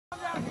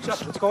Chuck,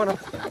 what's going on?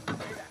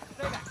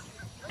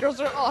 Girls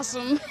are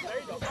awesome.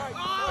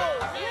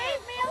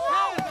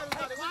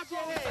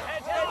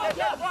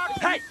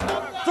 Hey!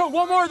 Throw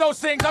one more of those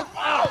things! I'm...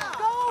 Oh.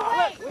 Go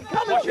away!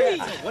 Come on,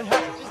 Teresa! What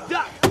happened? Just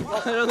duck!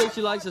 I don't think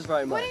she likes us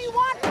very much. What do you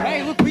want?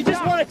 Hey, look, we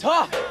just want to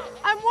talk!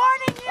 I'm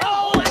warning you!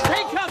 Oh,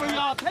 take cover,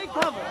 y'all! Take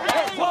cover!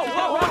 Hey, whoa,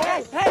 whoa,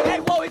 whoa! Hey,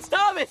 whoa! It's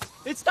Thomas!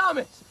 It's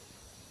Thomas!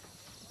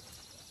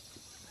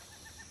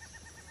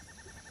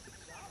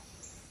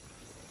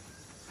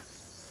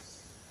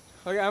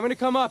 Okay, I'm gonna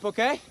come up,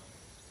 okay?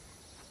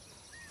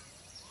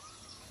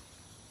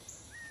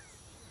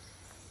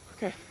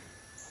 Okay.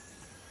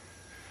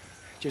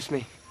 Just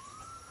me.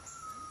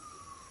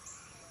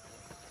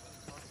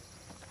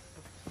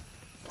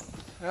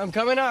 I'm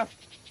coming up.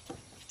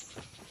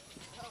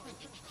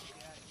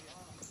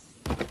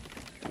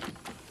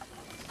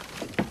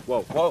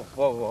 Whoa, whoa,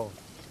 whoa, whoa.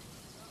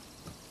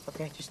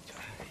 Okay, just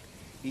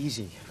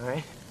easy, all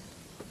right?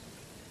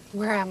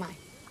 Where am I?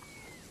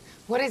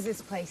 What is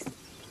this place?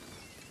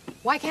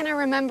 Why can't I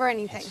remember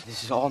anything?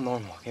 This is all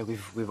normal, okay?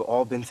 We've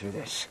all been through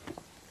this,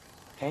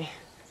 okay?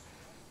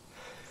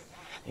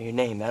 Your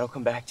name, that'll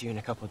come back to you in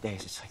a couple of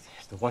days. It's like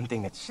the one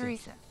thing that's...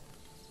 Teresa.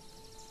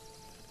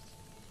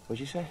 What'd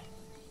you say?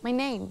 My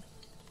name.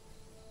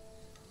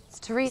 It's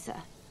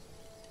Teresa.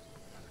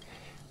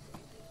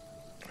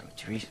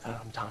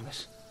 Teresa, I'm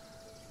Thomas.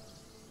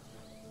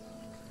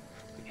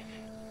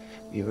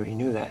 You already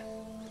knew that.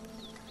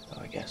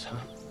 Oh, I guess, huh?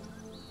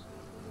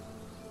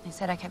 I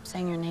said I kept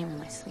saying your name in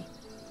my sleep.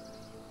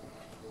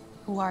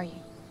 Who are you?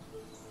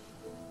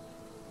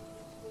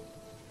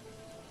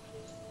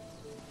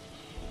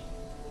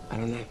 I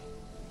don't know.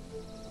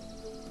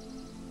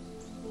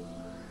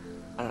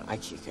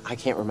 I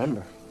can't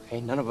remember,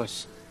 okay? None of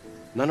us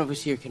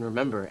here can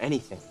remember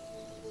anything.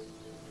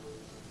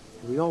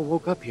 We all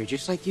woke up here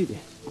just like you did.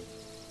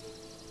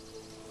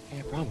 Hey,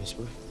 I promise,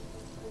 bro.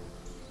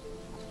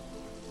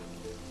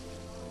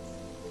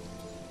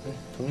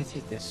 I'm gonna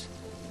take this.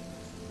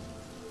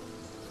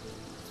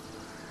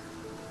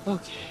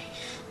 Okay.